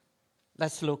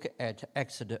Let's look at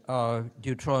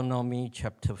Deuteronomy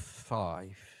chapter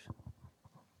 5.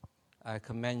 I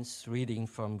commence reading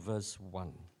from verse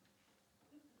 1.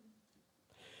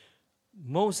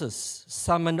 Moses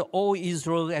summoned all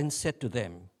Israel and said to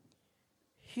them,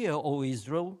 "Hear, O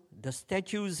Israel, the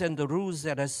statutes and the rules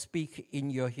that I speak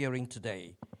in your hearing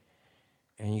today,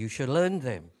 and you shall learn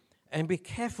them and be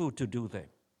careful to do them.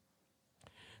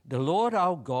 The Lord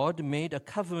our God made a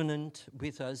covenant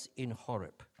with us in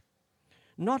Horeb.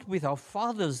 Not with our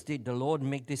fathers did the Lord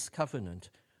make this covenant,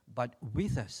 but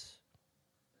with us,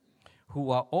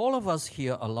 who are all of us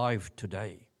here alive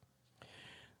today.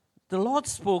 The Lord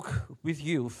spoke with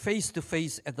you face to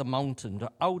face at the mountain,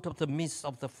 out of the midst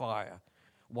of the fire,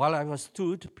 while I was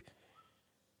stood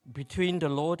between the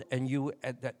Lord and you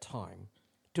at that time,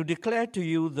 to declare to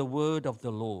you the word of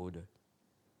the Lord.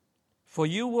 For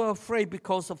you were afraid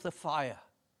because of the fire,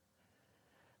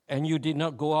 and you did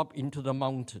not go up into the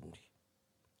mountain."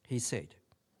 He said,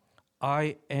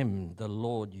 "I am the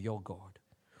Lord your God,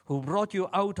 who brought you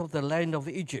out of the land of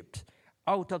Egypt,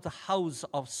 out of the house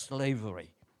of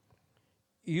slavery.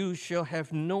 You shall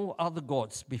have no other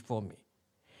gods before me.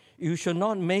 You shall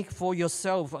not make for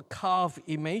yourself a carved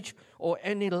image or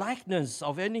any likeness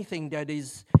of anything that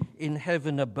is in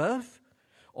heaven above,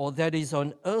 or that is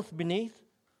on earth beneath,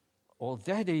 or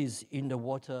that is in the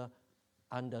water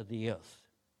under the earth.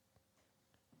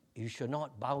 You shall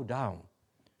not bow down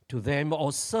to them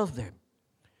or serve them.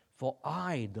 For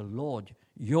I, the Lord,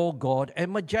 your God,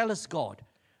 am a jealous God,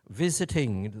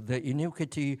 visiting the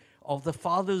iniquity of the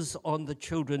fathers on the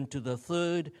children to the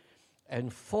third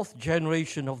and fourth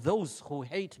generation of those who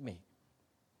hate me,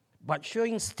 but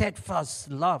showing steadfast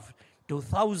love to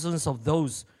thousands of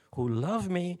those who love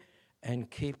me and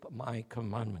keep my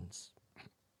commandments.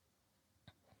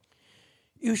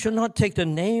 You shall not take the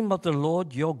name of the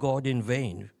Lord your God in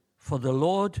vain, for the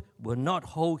Lord will not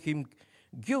hold him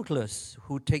guiltless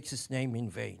who takes his name in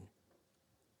vain."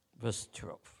 Verse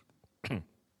 12.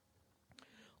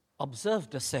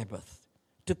 "Observe the Sabbath,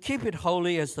 to keep it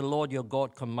holy as the Lord your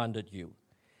God commanded you.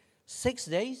 6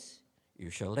 days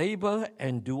you shall labor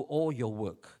and do all your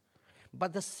work,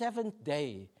 but the seventh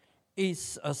day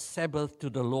is a Sabbath to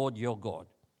the Lord your God.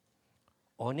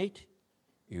 On it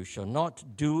you shall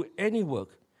not do any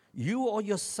work, you or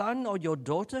your son or your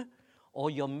daughter, or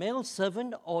your male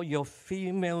servant or your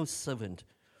female servant,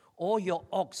 or your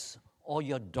ox or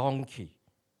your donkey,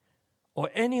 or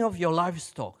any of your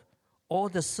livestock, or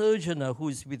the sojourner who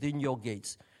is within your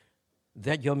gates,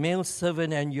 that your male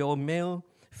servant and your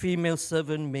female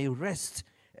servant may rest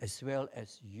as well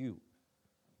as you.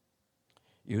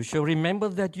 You shall remember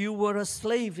that you were a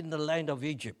slave in the land of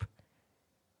Egypt,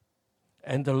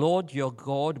 and the Lord your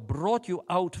God brought you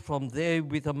out from there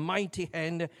with a mighty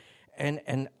hand and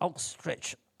an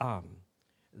outstretched arm.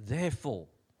 Therefore,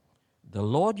 the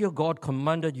Lord your God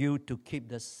commanded you to keep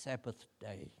the Sabbath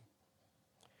day.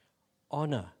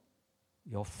 Honor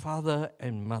your father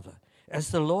and mother,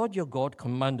 as the Lord your God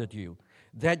commanded you,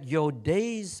 that your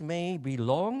days may be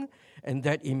long and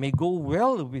that it may go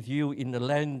well with you in the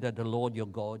land that the Lord your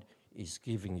God is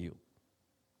giving you.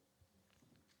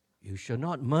 You shall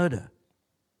not murder,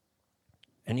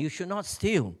 and you shall not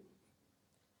steal,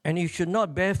 and you should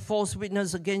not bear false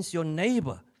witness against your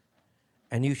neighbor,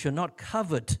 and you should not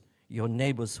covet your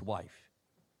neighbor's wife.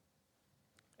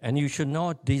 And you should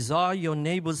not desire your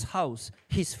neighbor's house,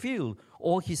 his field,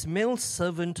 or his male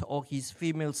servant or his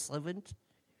female servant,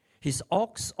 his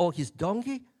ox or his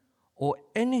donkey, or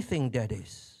anything that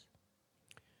is.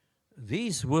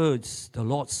 These words the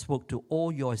Lord spoke to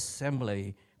all your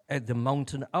assembly at the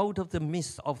mountain out of the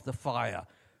midst of the fire,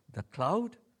 the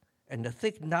cloud, and the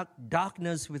thick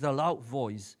darkness with a loud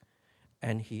voice.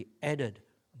 And he added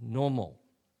no more.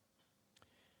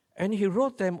 And he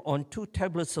wrote them on 2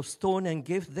 tablets of stone and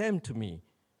gave them to me.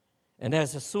 And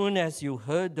as soon as you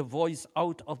heard the voice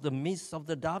out of the midst of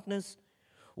the darkness,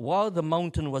 while the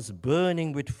mountain was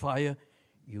burning with fire,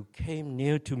 you came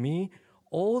near to me,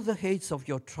 all the heads of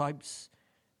your tribes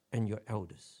and your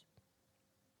elders.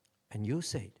 And you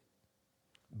said,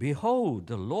 "Behold,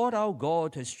 the Lord our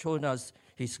God has shown us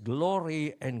his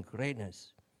glory and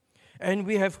greatness, and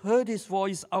we have heard his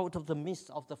voice out of the midst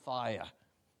of the fire.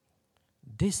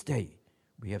 This day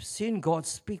we have seen God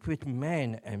speak with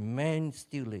man, and man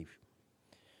still live.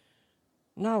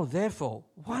 Now therefore,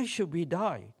 why should we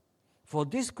die? For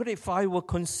this great fire will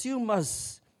consume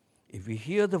us. If we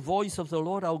hear the voice of the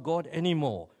Lord our God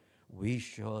anymore, we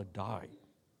shall die.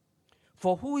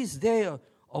 For who is there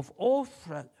of all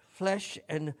flesh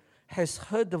and has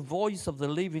heard the voice of the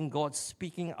living God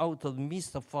speaking out of the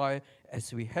midst of fire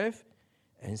as we have,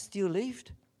 and still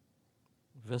lived?"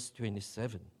 Verse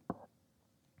 27.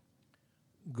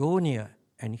 Go near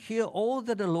and hear all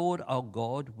that the Lord our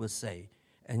God will say,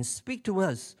 and speak to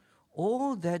us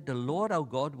all that the Lord our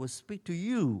God will speak to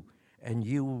you, and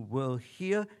you will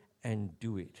hear and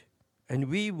do it. And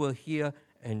we will hear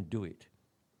and do it.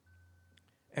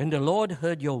 And the Lord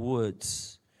heard your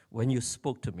words when you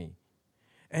spoke to me.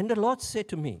 And the Lord said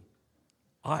to me,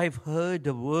 I've heard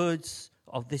the words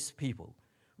of this people,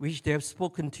 which they have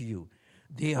spoken to you.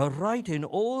 They are right in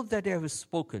all that they have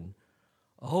spoken.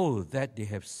 Oh, that they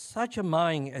have such a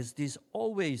mind as this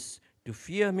always to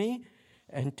fear me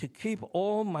and to keep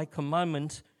all my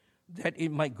commandments, that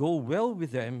it might go well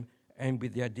with them and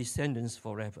with their descendants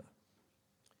forever.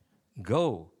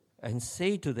 Go and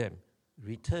say to them,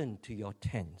 return to your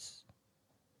tents.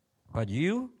 But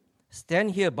you,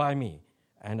 stand here by me,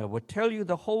 and I will tell you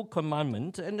the whole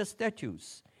commandment and the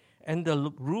statutes and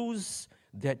the rules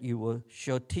that you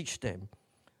shall teach them,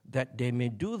 that they may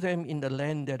do them in the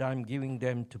land that I am giving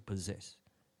them to possess.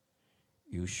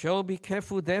 You shall be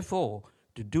careful, therefore,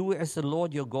 to do as the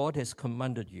Lord your God has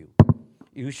commanded you.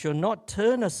 You shall not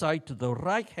turn aside to the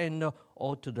right hand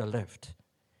or to the left.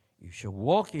 You shall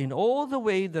walk in all the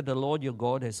way that the Lord your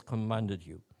God has commanded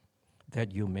you,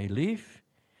 that you may live,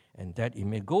 and that it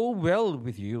may go well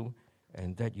with you,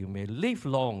 and that you may live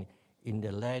long in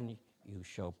the land you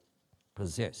shall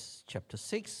possess. Chapter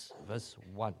 6, verse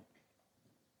 1.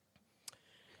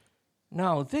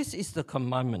 Now, this is the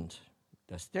commandment,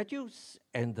 the statutes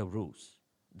and the rules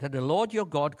that the Lord your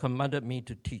God commanded me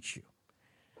to teach you,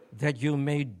 that you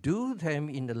may do them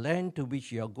in the land to which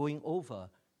you are going over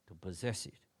to possess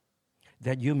it,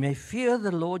 that you may fear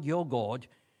the Lord your God,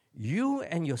 you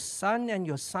and your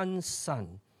son's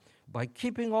son, by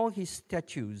keeping all his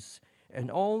statutes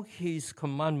and all his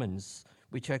commandments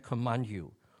which I command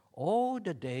you, all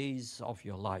the days of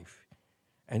your life,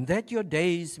 and that your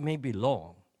days may be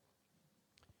long.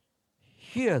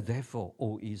 Hear therefore,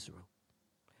 O Israel,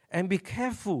 and be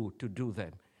careful to do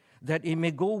them, that it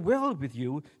may go well with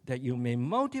you, that you may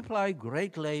multiply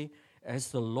greatly,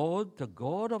 as the Lord, the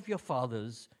God of your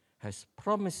fathers, has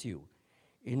promised you,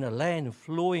 in a land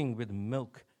flowing with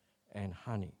milk and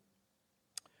honey.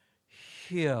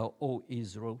 Hear, O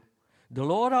Israel, the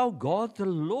Lord our God, the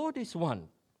Lord is one.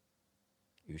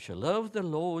 You shall love the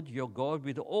Lord your God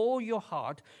with all your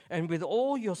heart, and with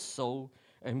all your soul,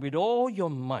 and with all your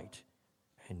might.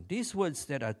 And these words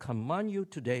that I command you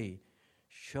today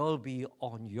shall be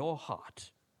on your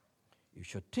heart. You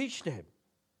shall teach them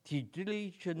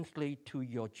diligently to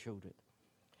your children,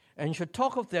 and shall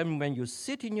talk of them when you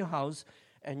sit in your house,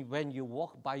 and when you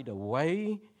walk by the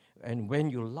way, and when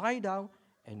you lie down,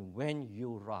 and when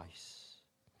you rise.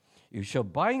 You shall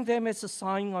bind them as a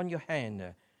sign on your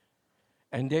hand,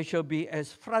 and they shall be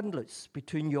as frontlets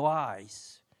between your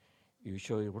eyes. You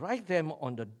shall write them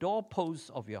on the doorposts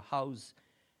of your house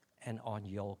and on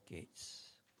your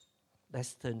gates.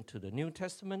 Let's turn to the New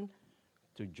Testament,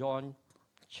 to John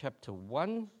chapter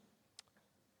 1,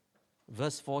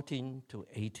 verse 14 to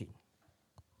 18.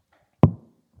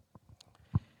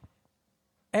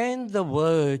 And the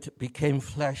Word became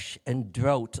flesh and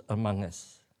dwelt among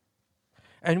us.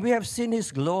 And we have seen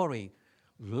his glory,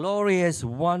 glory as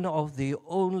one of the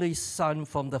only Son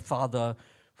from the Father,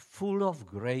 full of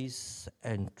grace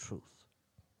and truth.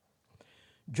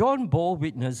 John bore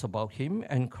witness about him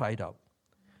and cried out,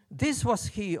 "This was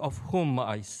he of whom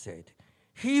I said,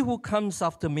 'He who comes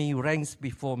after me ranks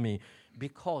before me,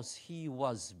 because he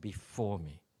was before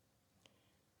me.'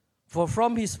 For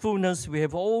from his fullness we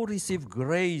have all received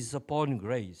grace upon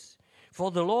grace.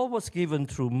 For the law was given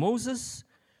through Moses,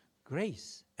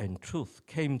 grace and truth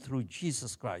came through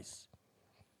Jesus Christ.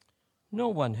 No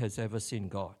one has ever seen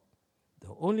God.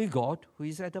 The only God who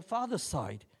is at the Father's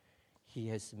side, he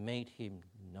has made him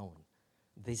known."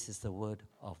 This is the word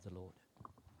of the Lord.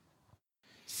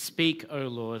 Speak, O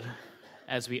Lord,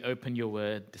 as we open your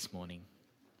word this morning.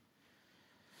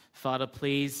 Father,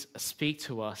 please speak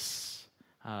to us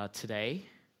today.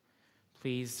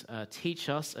 Please teach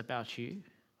us about you.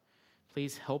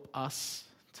 Please help us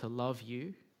to love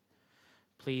you.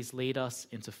 Please lead us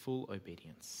into full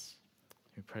obedience.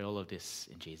 We pray all of this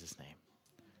in Jesus' name.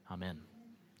 Amen.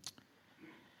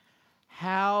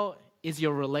 How is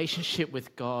your relationship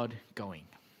with God going?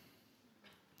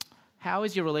 How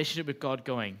is your relationship with God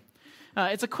going?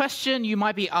 It's a question you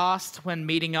might be asked when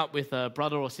meeting up with a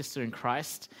brother or sister in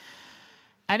Christ.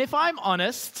 And if I'm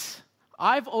honest,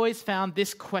 I've always found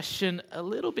this question a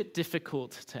little bit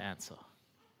difficult to answer.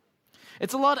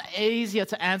 It's a lot easier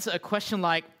to answer a question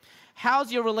like,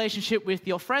 how's your relationship with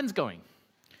your friends going?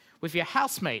 With your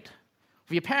housemate?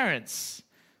 With your parents?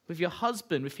 With your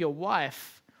husband? With your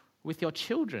wife? With your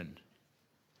children?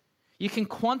 You can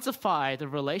quantify the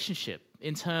relationship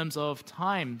in terms of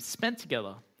time spent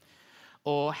together,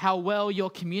 or how well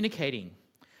you're communicating,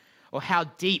 or how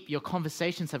deep your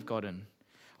conversations have gotten,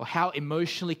 or how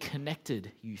emotionally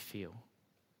connected you feel.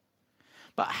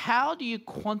 But how do you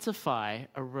quantify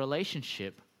a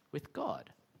relationship with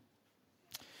God?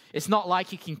 It's not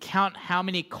like you can count how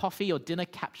many coffee or dinner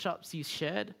catch-ups you've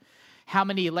shared, how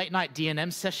many late-night D&M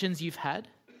sessions you've had.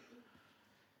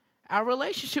 Our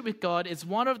relationship with God is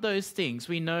one of those things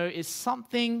we know is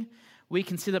something we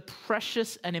consider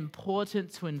precious and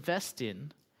important to invest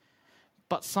in,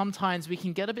 but sometimes we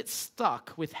can get a bit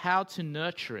stuck with how to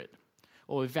nurture it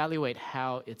or evaluate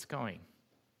how it's going.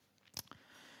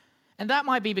 And that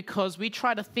might be because we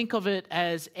try to think of it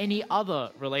as any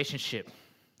other relationship.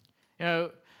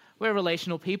 We're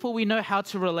relational people. We know how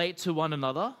to relate to one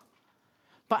another.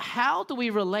 But how do we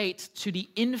relate to the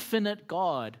infinite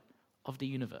God of the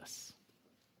universe?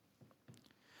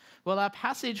 Well, our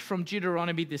passage from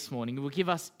Deuteronomy this morning will give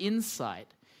us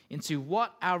insight into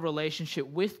what our relationship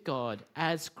with God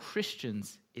as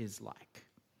Christians is like.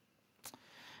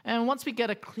 And once we get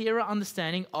a clearer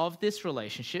understanding of this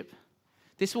relationship,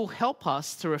 this will help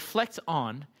us to reflect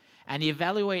on and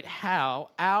evaluate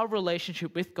how our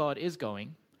relationship with God is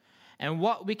going and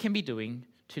what we can be doing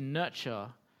to nurture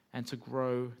and to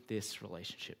grow this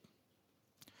relationship.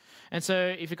 And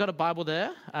so if you've got a Bible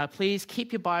there, please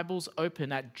keep your Bibles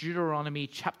open at Deuteronomy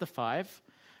chapter 5,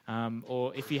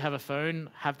 or if you have a phone,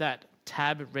 have that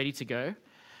tab ready to go.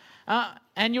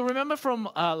 And you'll remember from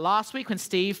last week when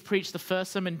Steve preached the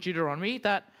first sermon in Deuteronomy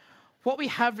that what we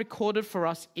have recorded for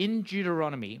us in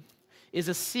Deuteronomy is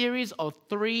a series of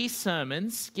 3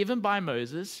 sermons given by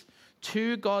Moses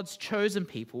to God's chosen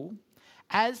people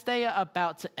as they are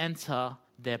about to enter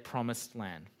their promised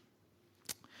land.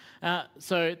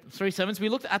 So 3 sermons. We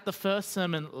looked at the first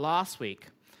sermon last week.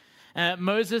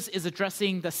 Moses is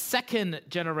addressing the second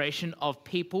generation of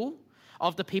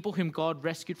the people whom God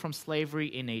rescued from slavery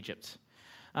in Egypt.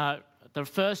 The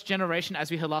first generation,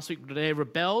 as we heard last week, they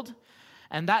rebelled,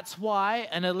 and that's why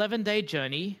an 11-day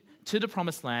journey to the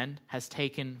promised land has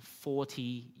taken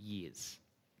 40 years.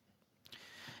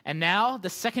 And now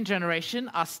the second generation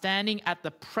are standing at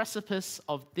the precipice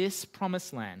of this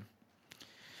promised land.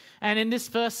 And in this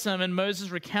first sermon,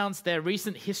 Moses recounts their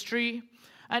recent history,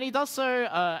 and he does so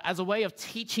as a way of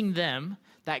teaching them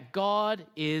that God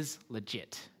is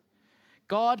legit.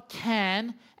 God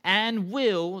can and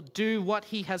will do what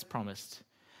he has promised.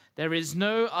 There is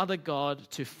no other God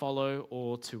to follow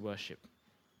or to worship.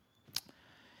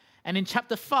 And in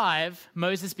chapter 5,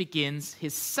 Moses begins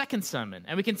his second sermon.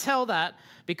 And we can tell that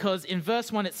because in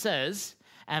verse 1 it says,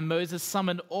 "And Moses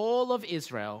summoned all of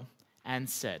Israel and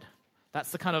said."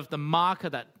 That's the kind of the marker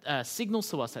that signals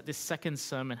to us that this second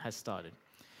sermon has started.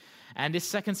 And this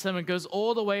second sermon goes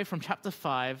all the way from chapter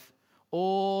 5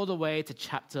 all the way to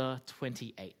chapter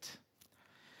 28.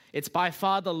 It's by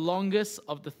far the longest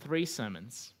of the 3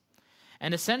 sermons.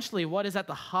 And essentially what is at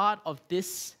the heart of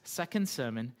this second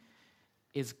sermon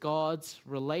is God's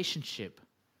relationship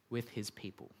with his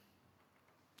people.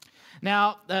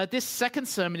 Now, this second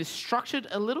sermon is structured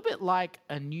a little bit like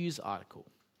a news article.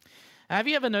 Have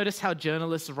you ever noticed how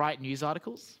journalists write news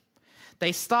articles?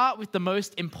 They start with the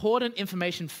most important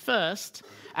information first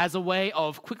as a way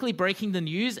of quickly breaking the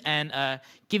news and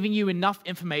giving you enough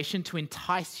information to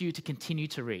entice you to continue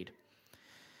to read.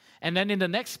 And then in the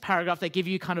next paragraph, they give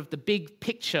you kind of the big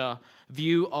picture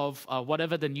view of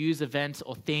whatever the news event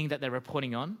or thing that they're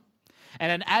reporting on.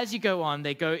 And then as you go on,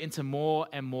 they go into more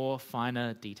and more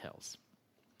finer details.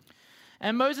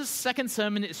 And Moses' second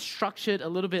sermon is structured a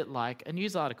little bit like a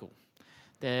news article.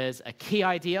 There's a key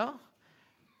idea,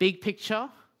 big picture,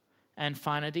 and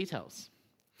finer details.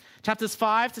 Chapters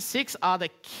 5 to 6 are the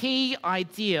key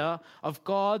idea of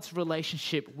God's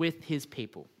relationship with his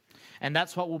people. And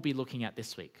that's what we'll be looking at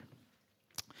this week.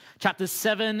 Chapters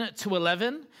 7 to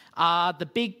 11 are the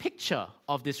big picture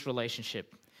of this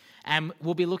relationship. And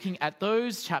we'll be looking at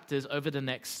those chapters over the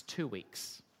next 2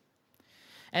 weeks.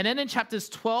 And then in chapters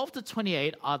 12 to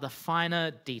 28 are the finer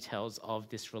details of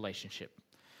this relationship.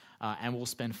 And we'll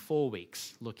spend 4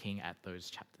 weeks looking at those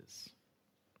chapters.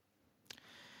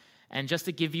 And just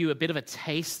to give you a bit of a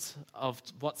taste of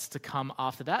what's to come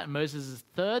after that, Moses'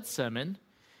 third sermon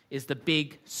is the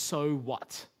big so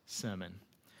what sermon.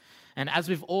 And as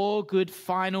with all good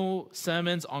final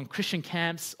sermons on Christian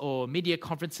camps or media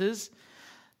conferences,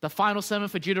 the final sermon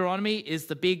for Deuteronomy is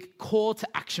the big call to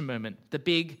action moment, the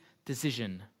big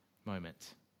decision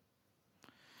moment.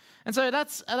 And so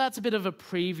that's a bit of a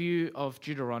preview of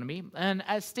Deuteronomy. And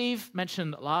as Steve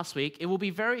mentioned last week, it will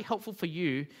be very helpful for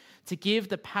you to give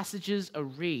the passages a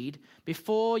read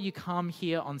before you come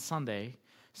here on Sunday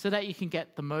so that you can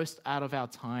get the most out of our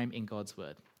time in God's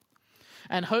Word.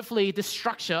 And hopefully this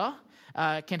structure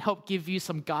can help give you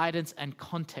some guidance and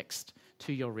context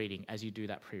to your reading as you do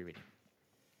that pre-reading.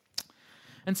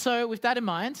 And so with that in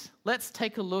mind, let's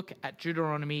take a look at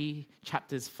Deuteronomy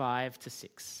chapters 5 to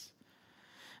 6.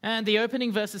 And the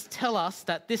opening verses tell us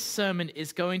that this sermon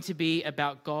is going to be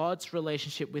about God's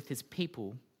relationship with his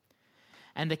people.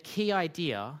 And the key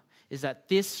idea is that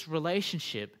this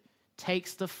relationship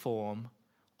takes the form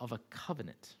of a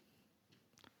covenant.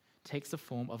 Takes the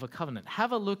form of a covenant.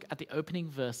 Have a look at the opening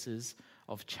verses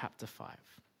of chapter 5.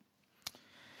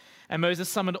 And Moses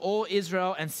summoned all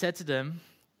Israel and said to them,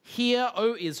 "Hear,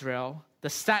 O Israel, the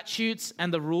statutes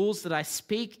and the rules that I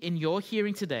speak in your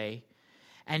hearing today,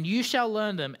 and you shall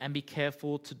learn them and be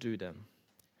careful to do them.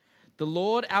 The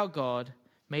Lord our God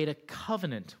made a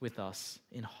covenant with us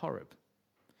in Horeb.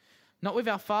 Not with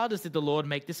our fathers did the Lord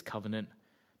make this covenant,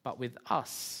 but with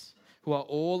us, who are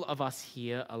all of us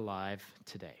here alive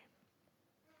today."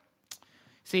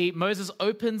 See, Moses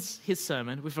opens his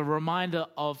sermon with a reminder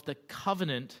of the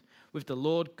covenant with the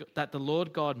Lord that the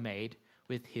Lord God made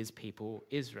with his people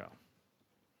Israel.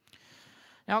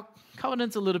 Now,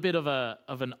 covenant's a little bit of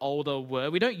an older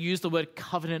word. We don't use the word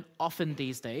covenant often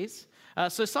these days.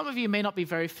 So some of you may not be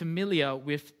very familiar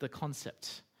with the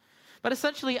concept. But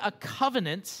essentially, a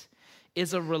covenant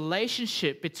is a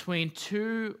relationship between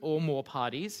two or more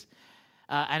parties,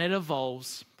 and it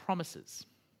involves promises.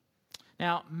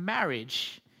 Now,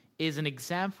 marriage is an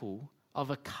example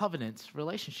of a covenant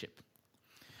relationship.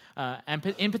 And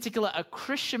in particular, a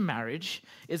Christian marriage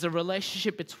is a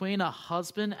relationship between a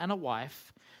husband and a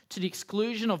wife to the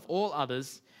exclusion of all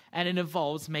others, and it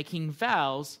involves making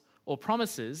vows or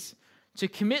promises to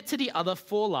commit to the other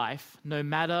for life, no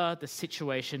matter the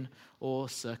situation or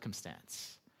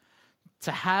circumstance.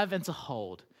 To have and to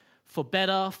hold, for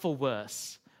better, for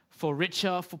worse, for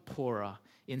richer, for poorer,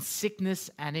 in sickness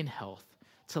and in health,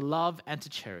 to love and to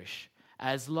cherish,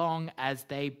 as long as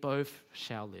they both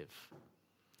shall live.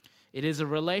 It is a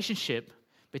relationship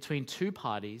between two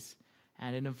parties,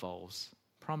 and it involves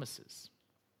promises.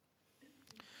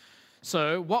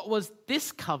 So, what was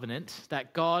this covenant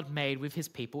that God made with his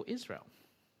people Israel?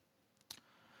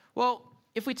 Well,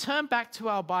 if we turn back to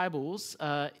our Bibles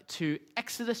to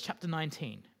Exodus chapter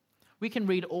 19, we can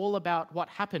read all about what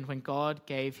happened when God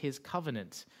gave his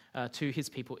covenant to his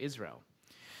people Israel.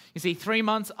 You see, 3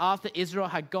 months after Israel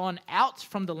had gone out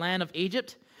from the land of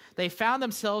Egypt, they found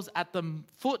themselves at the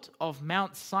foot of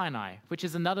Mount Sinai, which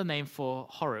is another name for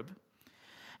Horeb.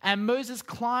 And Moses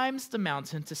climbs the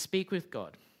mountain to speak with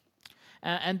God.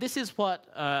 And this is what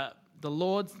the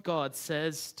Lord God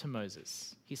says to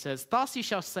Moses. He says, "Thus you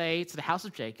shall say to the house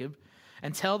of Jacob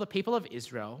and tell the people of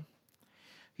Israel,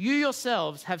 you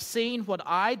yourselves have seen what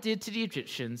I did to the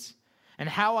Egyptians and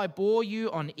how I bore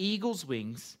you on eagle's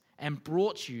wings and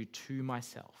brought you to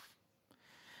myself.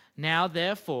 Now,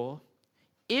 therefore,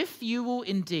 if you will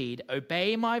indeed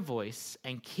obey my voice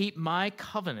and keep my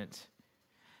covenant,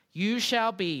 you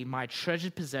shall be my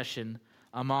treasured possession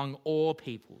among all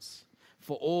peoples,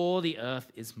 for all the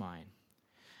earth is mine.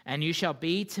 And you shall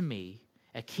be to me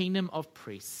a kingdom of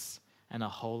priests and a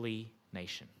holy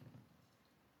nation."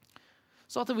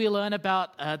 So what do we learn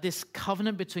about this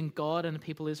covenant between God and the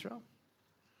people of Israel?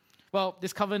 Well,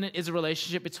 this covenant is a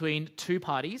relationship between two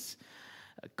parties,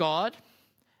 God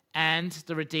and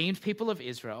the redeemed people of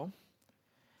Israel.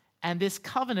 And this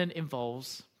covenant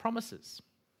involves promises.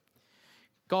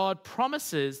 God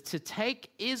promises to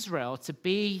take Israel to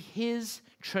be his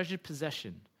treasured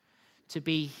possession, to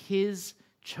be his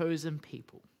chosen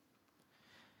people.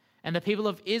 And the people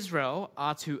of Israel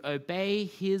are to obey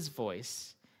his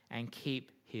voice and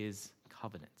keep his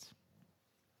covenant.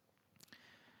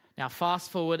 Now, fast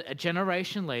forward a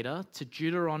generation later to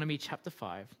Deuteronomy chapter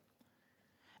 5,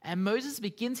 and Moses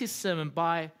begins his sermon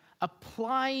by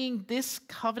applying this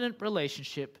covenant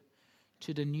relationship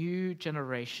to the new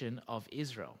generation of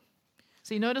Israel.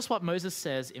 See, notice what Moses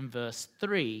says in verse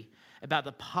 3 about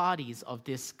the parties of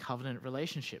this covenant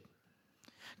relationship.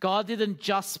 God didn't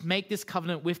just make this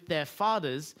covenant with their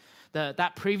fathers,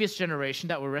 that previous generation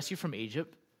that were rescued from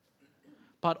Egypt,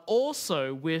 but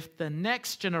also with the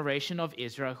next generation of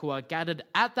Israel who are gathered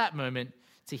at that moment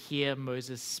to hear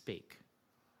Moses speak.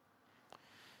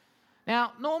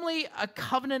 Now, normally a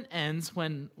covenant ends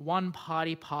when one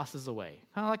party passes away,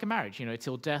 kind of like a marriage,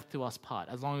 till death do us part,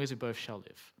 as long as we both shall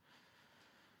live.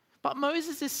 But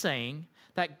Moses is saying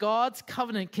that God's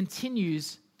covenant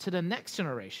continues to the next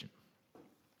generation.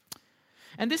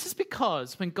 And this is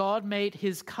because when God made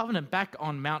his covenant back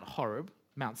on Mount Horeb,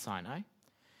 Mount Sinai,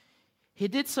 he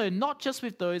did so not just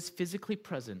with those physically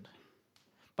present,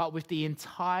 but with the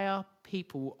entire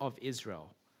people of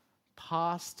Israel,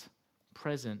 past,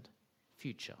 present,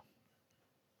 future.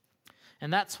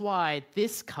 And that's why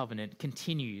this covenant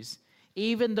continues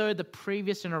even though the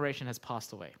previous generation has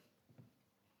passed away.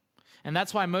 And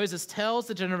that's why Moses tells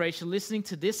the generation listening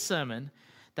to this sermon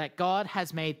that God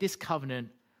has made this covenant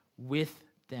with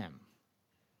them.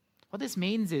 What this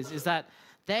means is that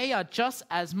they are just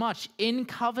as much in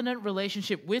covenant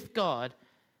relationship with God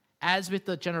as with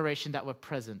the generation that were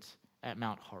present at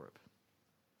Mount Horeb.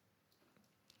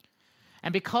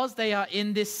 And because they are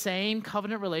in this same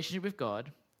covenant relationship with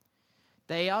God,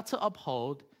 they are to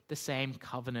uphold the same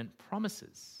covenant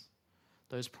promises.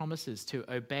 Those promises to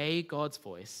obey God's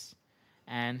voice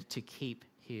and to keep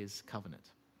his covenant.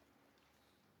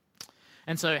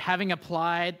 And so, having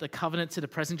applied the covenant to the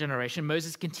present generation,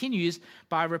 Moses continues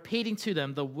by repeating to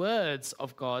them the words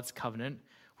of God's covenant,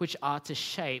 which are to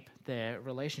shape their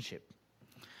relationship.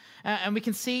 And we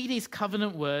can see these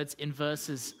covenant words in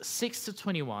verses 6 to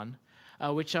 21,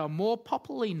 which are more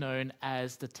popularly known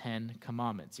as the 10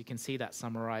 Commandments. You can see that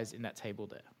summarized in that table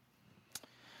there.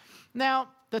 Now,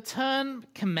 the term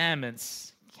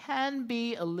commandments can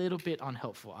be a little bit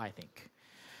unhelpful, I think.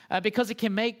 Because it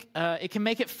can make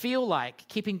it feel like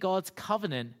keeping God's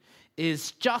covenant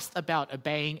is just about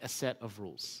obeying a set of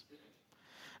rules.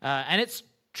 And it's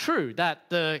true that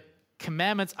the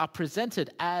commandments are presented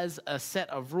as a set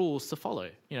of rules to follow.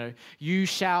 You know, you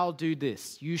shall do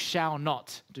this, you shall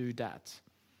not do that.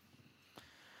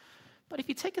 But if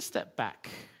you take a step back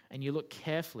and you look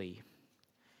carefully,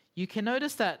 you can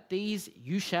notice that these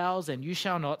you shalls and you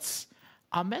shall nots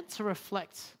are meant to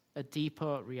reflect a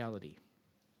deeper reality.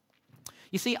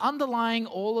 You see, underlying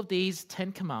all of these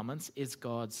 10 commandments is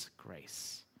God's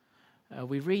grace.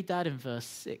 We read that in verse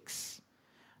 6.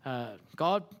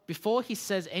 God, before he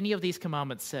says any of these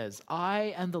commandments, says,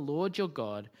 I am the Lord your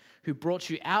God who brought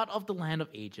you out of the land of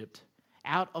Egypt,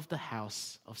 out of the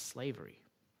house of slavery.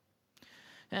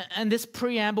 And this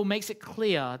preamble makes it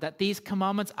clear that these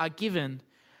commandments are given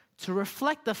to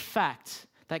reflect the fact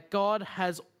that God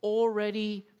has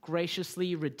already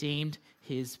graciously redeemed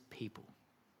his people.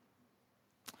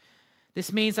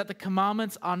 This means that the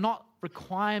commandments are not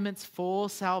requirements for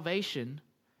salvation,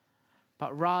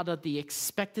 but rather the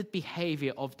expected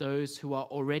behavior of those who are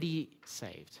already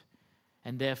saved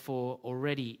and therefore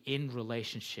already in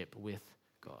relationship with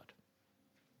God.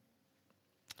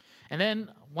 And then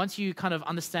once you kind of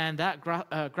understand that,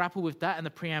 grapple with that and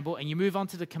the preamble, and you move on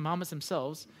to the commandments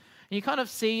themselves, and you kind of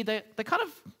see that they're kind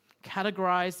of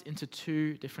categorized into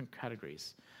two different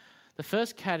categories. The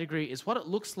first category is what it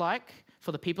looks like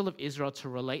for the people of Israel to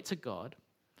relate to God.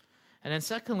 And then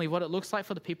secondly, what it looks like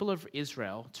for the people of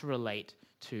Israel to relate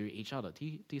to each other.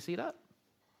 Do you see that?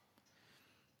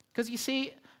 Because you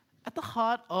see, at the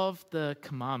heart of the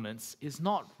commandments is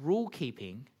not rule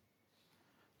keeping,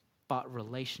 but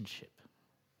relationship.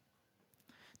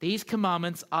 These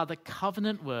commandments are the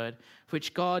covenant word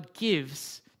which God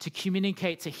gives to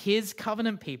communicate to his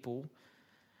covenant people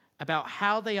about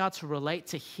how they are to relate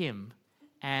to him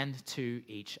and to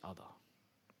each other.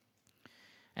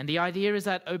 And the idea is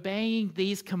that obeying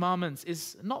these commandments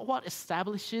is not what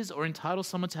establishes or entitles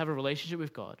someone to have a relationship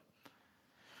with God.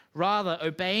 Rather,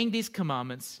 obeying these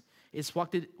commandments is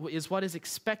what is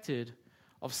expected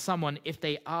of someone if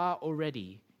they are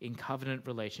already in covenant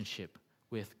relationship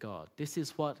with God. This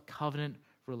is what covenant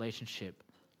relationship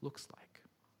looks like.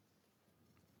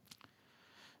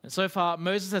 And so far,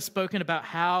 Moses has spoken about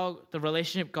how the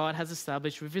relationship God has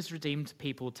established with his redeemed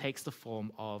people takes the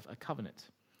form of a covenant.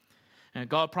 And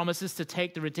God promises to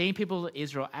take the redeemed people of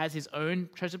Israel as his own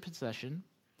treasured possession.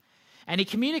 And he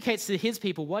communicates to his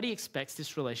people what he expects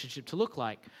this relationship to look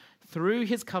like through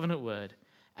his covenant word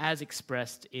as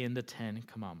expressed in the 10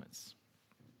 Commandments.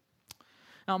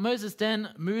 Now, Moses then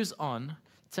moves on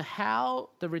to how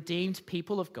the redeemed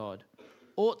people of God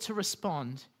ought to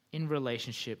respond in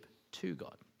relationship to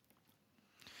God.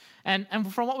 And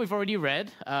from what we've already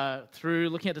read through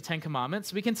looking at the 10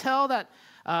 Commandments, we can tell that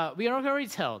we already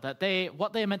tell that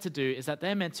what they are meant to do is that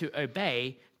they're meant to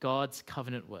obey God's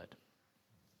covenant word.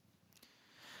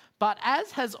 But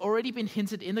as has already been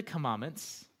hinted in the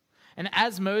commandments, and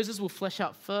as Moses will flesh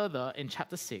out further in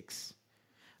chapter 6,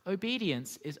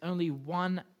 obedience is only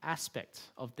one aspect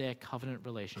of their covenant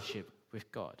relationship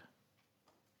with God.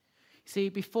 See,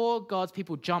 before God's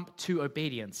people jump to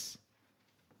obedience,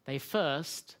 they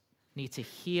first need to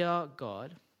hear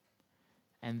God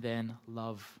and then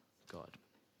love God.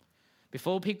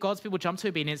 Before God's people jump to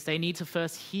obedience, they need to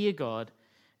first hear God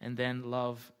and then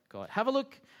love God. Have a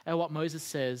look at what Moses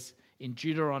says in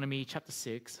Deuteronomy chapter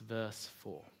 6, verse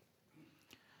 4.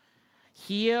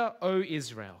 Hear, O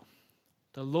Israel,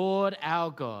 the Lord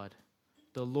our God,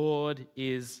 the Lord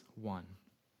is one.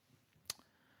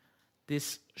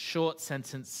 This short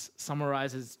sentence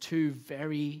summarizes two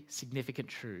very significant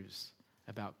truths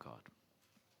about God.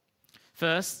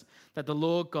 First, that the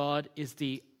Lord God is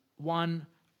the one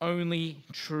only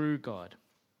true God.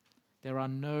 There are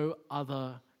no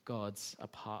other gods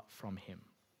apart from him.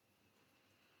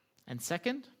 And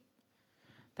second,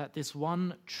 that this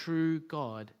one true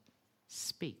God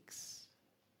speaks.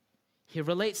 He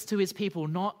relates to his people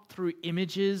not through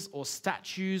images or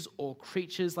statues or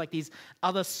creatures like these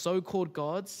other so-called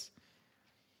gods.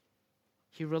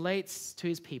 He relates to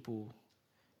his people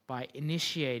by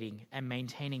initiating and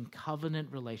maintaining covenant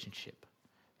relationship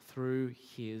through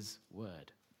his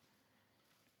word.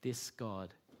 This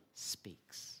God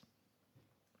speaks.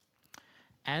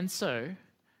 And so,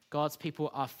 God's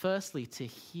people are firstly to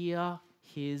hear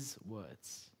his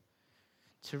words,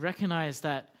 to recognize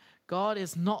that God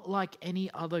is not like any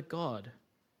other God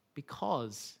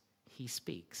because he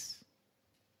speaks.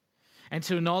 And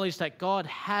to acknowledge that God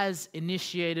has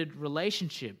initiated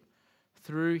relationship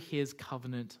through his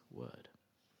covenant word.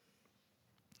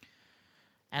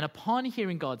 And upon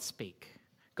hearing God speak,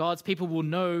 God's people will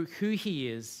know who he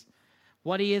is,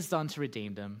 what he has done to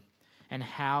redeem them, and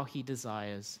how he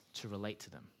desires to relate to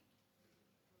them.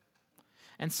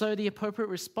 And so the appropriate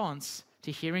response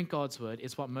to hearing God's word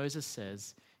is what Moses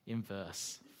says in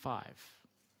verse 5.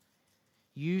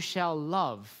 You shall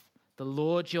love the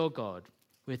Lord your God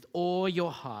with all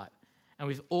your heart and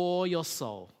with all your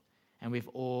soul and with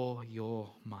all your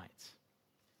might.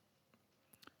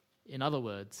 In other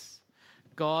words,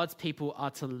 God's people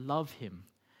are to love him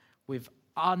with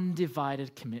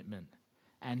undivided commitment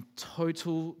and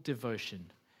total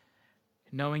devotion,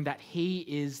 knowing that he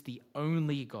is the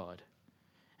only God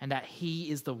and that he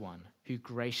is the one who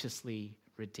graciously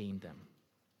redeemed them.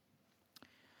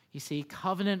 You see,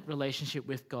 covenant relationship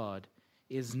with God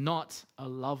is not a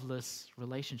loveless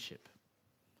relationship.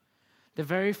 The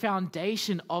very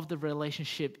foundation of the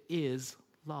relationship is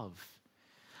love.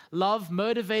 Love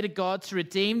motivated God to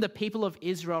redeem the people of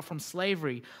Israel from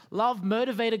slavery. Love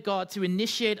motivated God to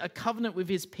initiate a covenant with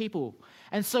his people.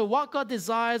 And so what God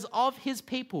desires of his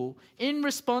people in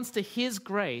response to his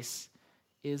grace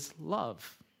is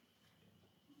love.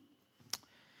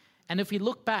 And if we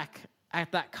look back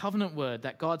at that covenant word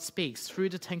that God speaks through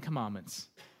the Ten Commandments,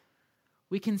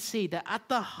 we can see that at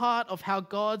the heart of how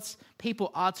God's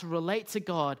people are to relate to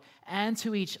God and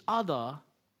to each other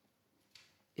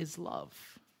is love.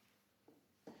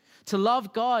 To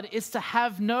love God is to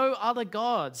have no other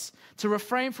gods, to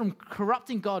refrain from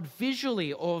corrupting God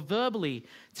visually or verbally,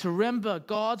 to remember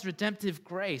God's redemptive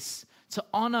grace, to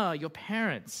honor your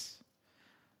parents.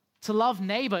 To love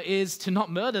neighbor is to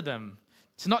not murder them,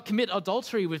 to not commit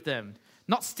adultery with them,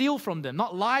 not steal from them,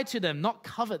 not lie to them, not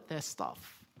covet their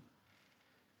stuff.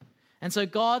 And so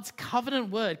God's covenant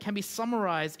word can be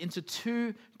summarized into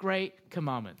two great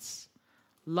commandments: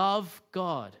 love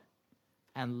God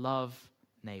and love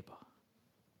neighbor.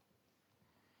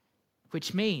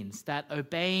 Which means that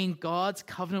obeying God's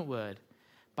covenant word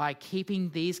by keeping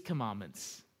these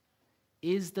commandments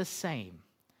is the same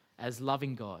as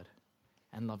loving God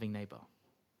and loving neighbor.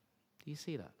 Do you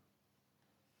see that?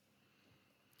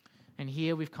 And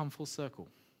here we've come full circle.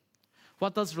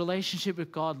 What does relationship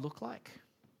with God look like?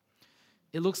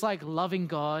 It looks like loving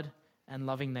God and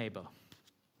loving neighbor.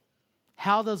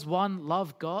 How does one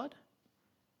love God?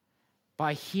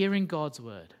 By hearing God's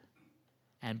word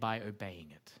and by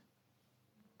obeying it.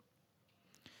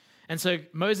 And so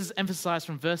Moses emphasized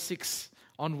from verse 6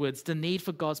 onwards the need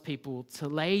for God's people to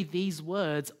lay these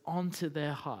words onto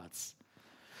their hearts,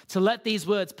 to let these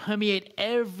words permeate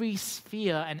every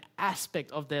sphere and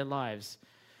aspect of their lives,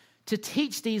 to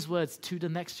teach these words to the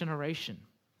next generation,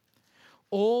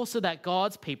 all so that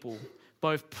God's people,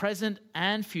 both present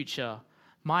and future,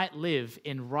 might live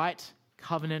in right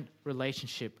covenant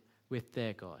relationship with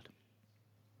their God.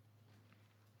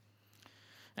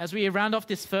 As we round off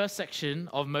this first section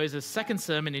of Moses' second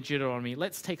sermon in Deuteronomy,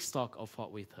 let's take stock of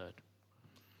what we've heard.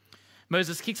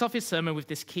 Moses kicks off his sermon with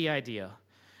this key idea.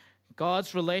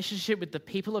 God's relationship with the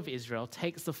people of Israel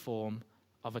takes the form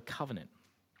of a covenant.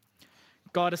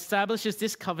 God establishes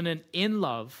this covenant in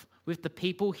love with the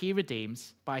people he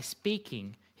redeems by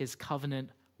speaking his covenant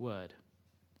word.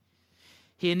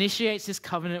 He initiates this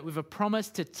covenant with a promise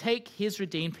to take his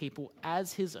redeemed people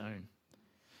as his own.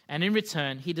 And in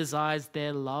return, he desires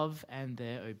their love and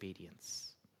their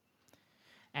obedience.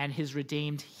 And his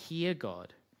redeemed hear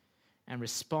God and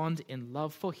respond in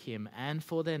love for him and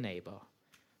for their neighbor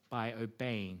by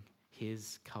obeying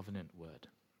his covenant word.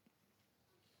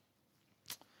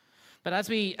 But as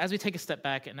we take a step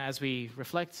back and as we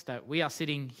reflect that we are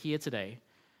sitting here today,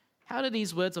 how do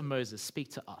these words of Moses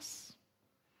speak to us?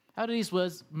 How do these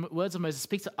words of Moses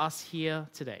speak to us here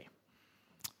today?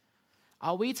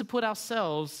 Are we to put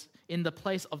ourselves in the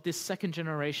place of this second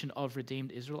generation of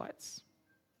redeemed Israelites?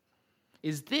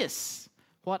 Is this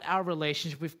what our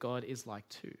relationship with God is like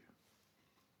too?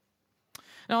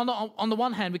 Now, on the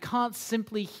one hand, we can't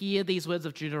simply hear these words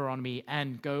of Deuteronomy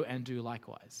and go and do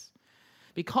likewise,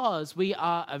 because we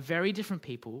are a very different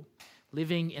people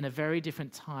living in a very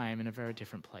different time in a very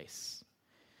different place.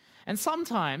 And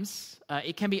sometimes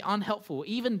it can be unhelpful,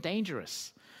 even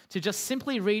dangerous, to just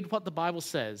simply read what the Bible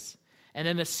says and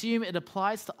then assume it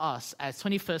applies to us as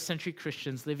 21st century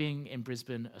Christians living in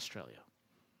Brisbane, Australia.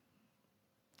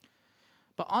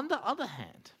 But on the other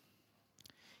hand,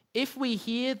 if we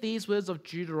hear these words of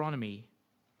Deuteronomy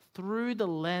through the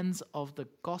lens of the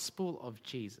gospel of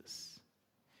Jesus,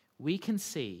 we can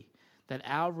see that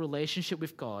our relationship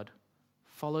with God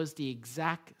follows the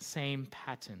exact same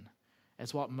pattern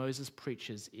as what Moses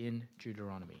preaches in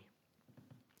Deuteronomy.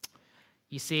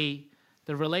 You see,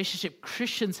 the relationship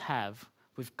Christians have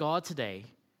with God today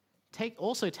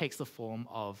also takes the form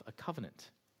of a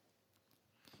covenant.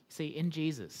 You see, in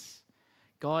Jesus,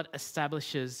 God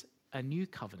establishes a new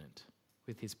covenant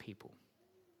with his people.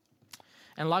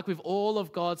 And like with all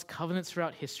of God's covenants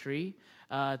throughout history,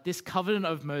 this covenant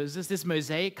of Moses, this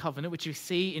Mosaic covenant, which you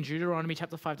see in Deuteronomy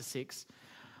chapter 5 to 6,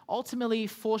 ultimately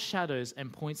foreshadows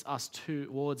and points us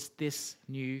towards this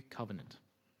new covenant.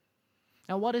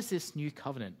 Now, what is this new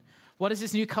covenant? What does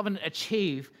this new covenant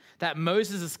achieve that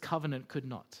Moses' covenant could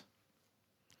not?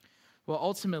 Well,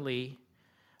 ultimately,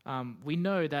 we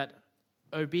know that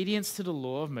obedience to the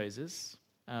law of Moses,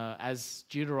 as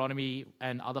Deuteronomy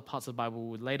and other parts of the Bible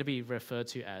would later be referred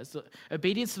to as, the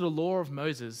obedience to the law of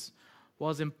Moses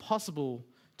was impossible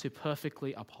to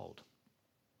perfectly uphold.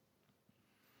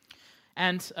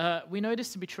 And we know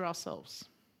this to be true ourselves.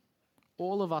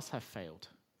 All of us have failed.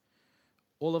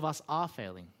 All of us are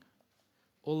failing.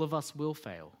 All of us will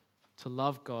fail to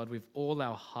love God with all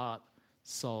our heart,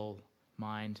 soul,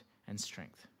 mind, and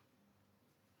strength.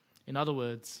 In other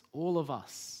words, all of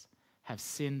us have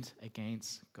sinned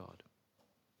against God.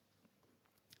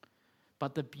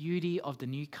 But the beauty of the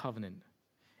new covenant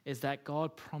is that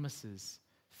God promises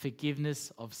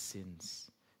forgiveness of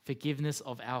sins, forgiveness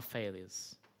of our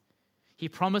failures. He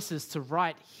promises to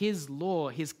write his law,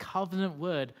 his covenant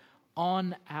word,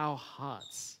 on our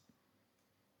hearts.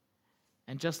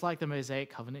 And just like the Mosaic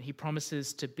covenant, he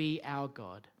promises to be our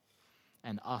God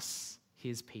and us,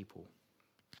 his people.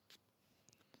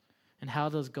 And how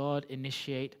does God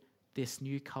initiate this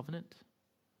new covenant?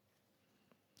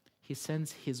 He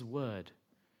sends his word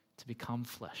to become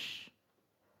flesh,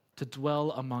 to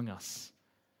dwell among us,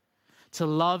 to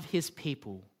love his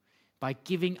people by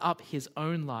giving up his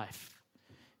own life,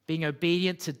 being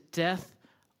obedient to death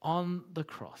on the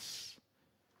cross,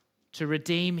 to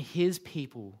redeem his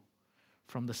people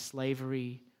from the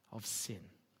slavery of sin.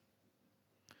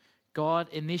 God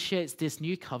initiates this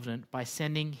new covenant by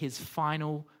sending his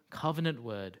final covenant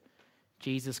word,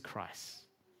 Jesus Christ,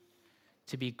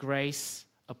 to be grace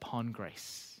upon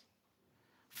grace.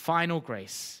 Final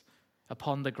grace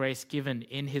upon the grace given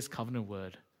in his covenant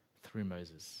word through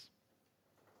Moses.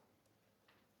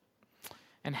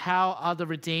 And how are the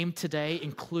redeemed today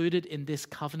included in this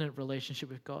covenant relationship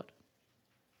with God?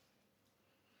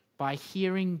 By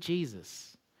hearing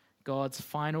Jesus, God's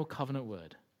final covenant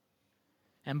word,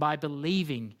 and by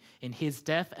believing in his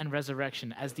death and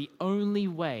resurrection as the only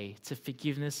way to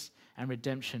forgiveness and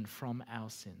redemption from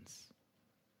our sins.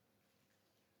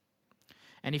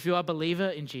 And if you are a believer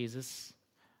in Jesus,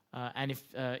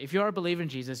 if you are a believer in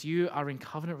Jesus, you are in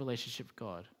covenant relationship with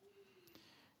God.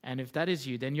 And if that is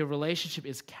you, then your relationship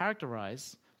is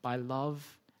characterized by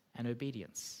love and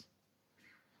obedience.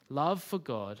 Love for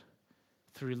God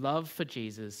through love for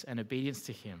Jesus and obedience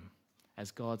to him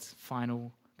as God's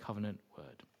final covenant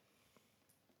word.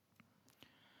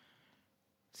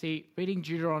 See, reading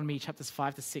Deuteronomy chapters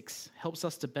 5 to 6 helps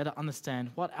us to better understand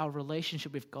what our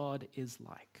relationship with God is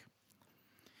like.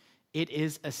 It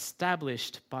is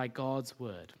established by God's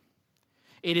word.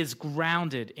 It is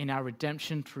grounded in our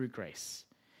redemption through grace.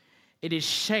 It is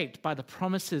shaped by the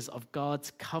promises of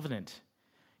God's covenant.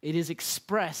 It is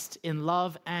expressed in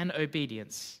love and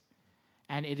obedience.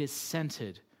 And it is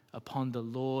centered upon the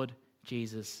Lord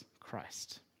Jesus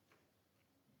Christ.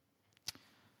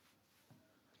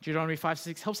 Deuteronomy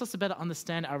 5:6 helps us to better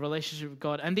understand our relationship with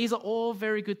God. And these are all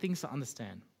very good things to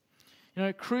understand.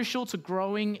 Crucial to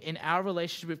growing in our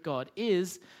relationship with God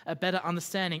is a better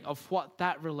understanding of what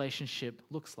that relationship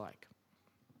looks like.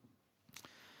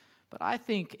 But I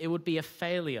think it would be a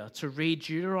failure to read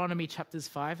Deuteronomy chapters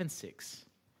 5 and 6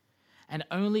 and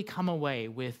only come away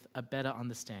with a better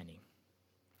understanding.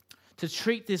 To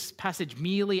treat this passage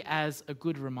merely as a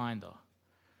good reminder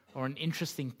or an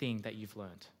interesting thing that you've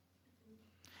learned.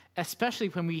 Especially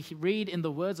when we read in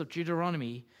the words of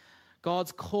Deuteronomy,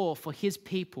 God's call for his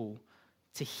people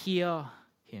to hear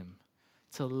him,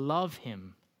 to love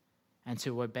him, and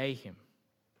to obey him.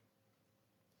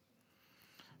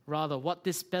 Rather, what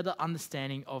this better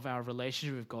understanding of our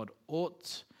relationship with God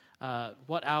what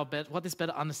this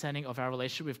better understanding of our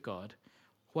relationship with God,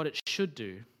 what it should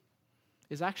do,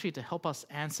 is actually to help us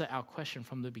answer our question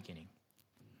from the beginning.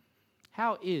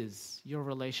 How is your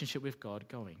relationship with God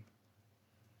going?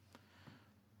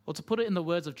 Or to put it in the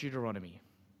words of Deuteronomy,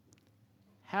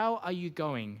 how are you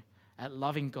going at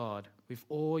loving God with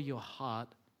all your heart,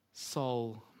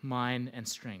 soul, mind, and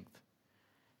strength?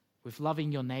 With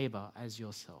loving your neighbor as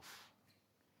yourself?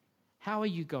 How are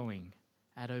you going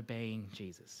at obeying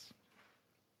Jesus?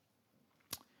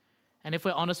 And if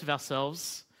we're honest with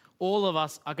ourselves, all of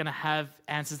us are going to have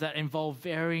answers that involve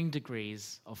varying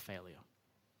degrees of failure.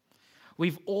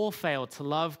 We've all failed to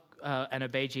love and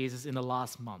obey Jesus in the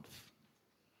last month,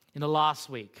 in the last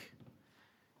week,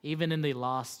 even in the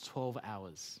last 12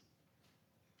 hours.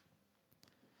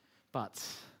 But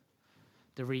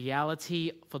the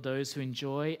reality for those who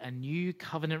enjoy a new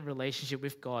covenant relationship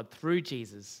with God through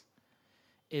Jesus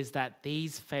is that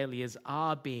these failures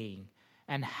are being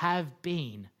and have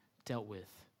been dealt with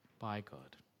by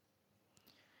God.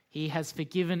 He has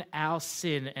forgiven our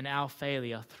sin and our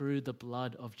failure through the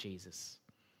blood of Jesus.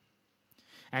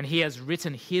 And he has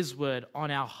written his word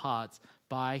on our hearts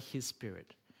by his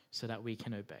Spirit so that we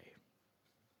can obey.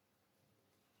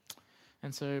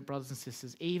 And so, brothers and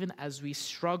sisters, even as we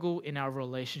struggle in our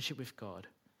relationship with God,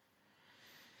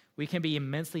 we can be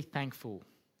immensely thankful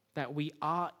that we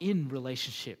are in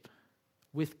relationship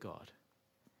with God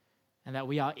and that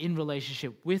we are in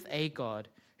relationship with a God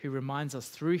who reminds us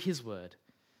through his word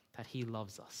that he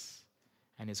loves us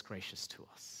and is gracious to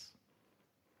us.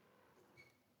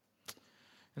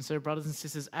 And so, brothers and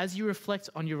sisters, as you reflect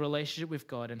on your relationship with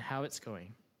God and how it's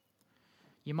going,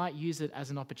 you might use it as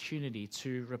an opportunity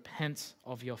to repent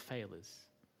of your failures.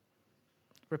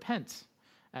 Repent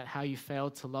at how you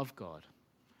failed to love God,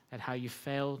 at how you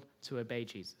failed to obey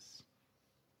Jesus.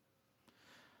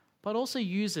 But also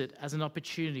use it as an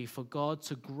opportunity for God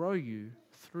to grow you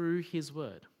through his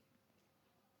word.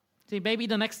 See, maybe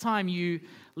the next time you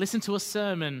listen to a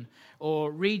sermon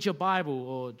or read your Bible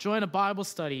or join a Bible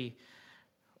study,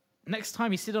 next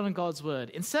time you sit on God's word,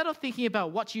 instead of thinking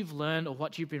about what you've learned or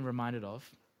what you've been reminded of,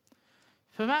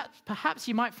 perhaps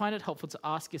you might find it helpful to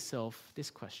ask yourself this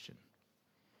question.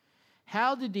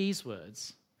 How do these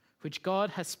words, which God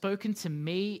has spoken to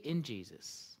me in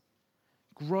Jesus,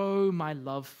 grow my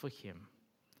love for him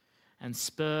and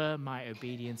spur my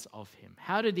obedience of him?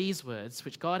 How do these words,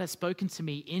 which God has spoken to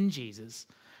me in Jesus,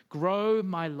 grow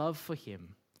my love for him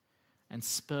and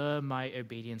spur my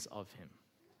obedience of him?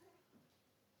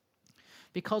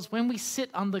 Because when we sit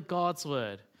under God's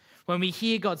word, when we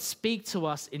hear God speak to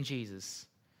us in Jesus,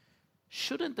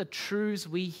 shouldn't the truths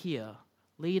we hear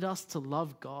lead us to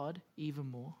love God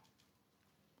even more?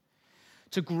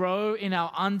 To grow in our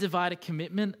undivided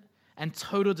commitment and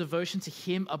total devotion to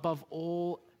him above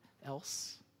all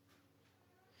else?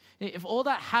 If all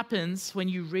that happens when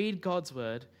you read God's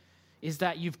word is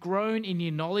that you've grown in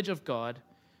your knowledge of God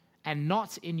and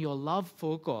not in your love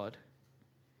for God,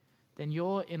 then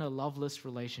you're in a loveless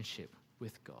relationship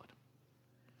with God.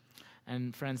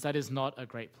 And friends, that is not a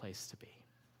great place to be.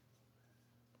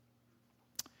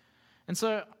 And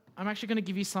so I'm actually going to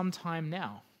give you some time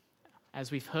now,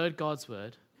 as we've heard God's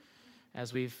word,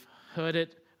 as we've heard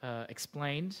it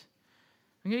explained.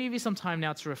 I'm going to give you some time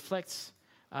now to reflect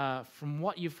from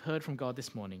what you've heard from God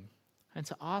this morning and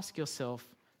to ask yourself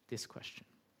this question.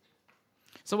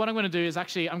 So what I'm going to do is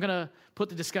I'm going to put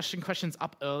the discussion questions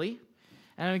up early,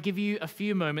 and I'm going to give you a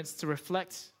few moments to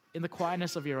reflect in the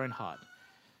quietness of your own heart.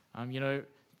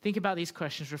 Think about these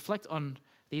questions, reflect on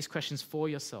these questions for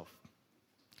yourself.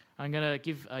 I'm going to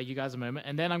give you guys a moment,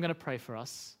 and then I'm going to pray for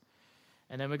us,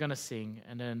 and then we're going to sing,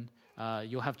 and then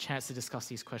you'll have a chance to discuss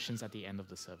these questions at the end of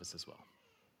the service as well.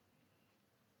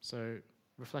 So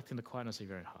reflect in the quietness of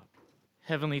your own heart.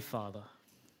 Heavenly Father,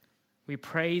 we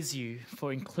praise you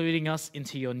for including us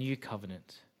into your new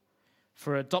covenant,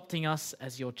 for adopting us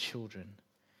as your children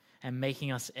and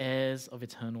making us heirs of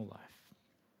eternal life.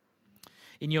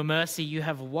 In your mercy, you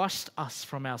have washed us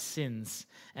from our sins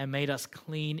and made us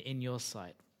clean in your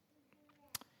sight.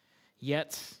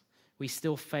 Yet, we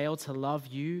still fail to love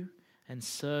you and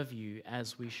serve you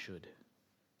as we should.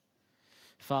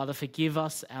 Father, forgive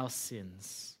us our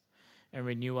sins and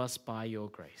renew us by your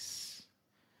grace,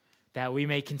 that we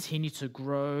may continue to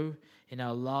grow in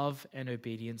our love and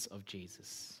obedience of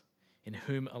Jesus, in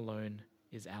whom alone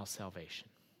is our salvation.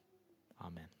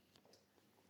 Amen.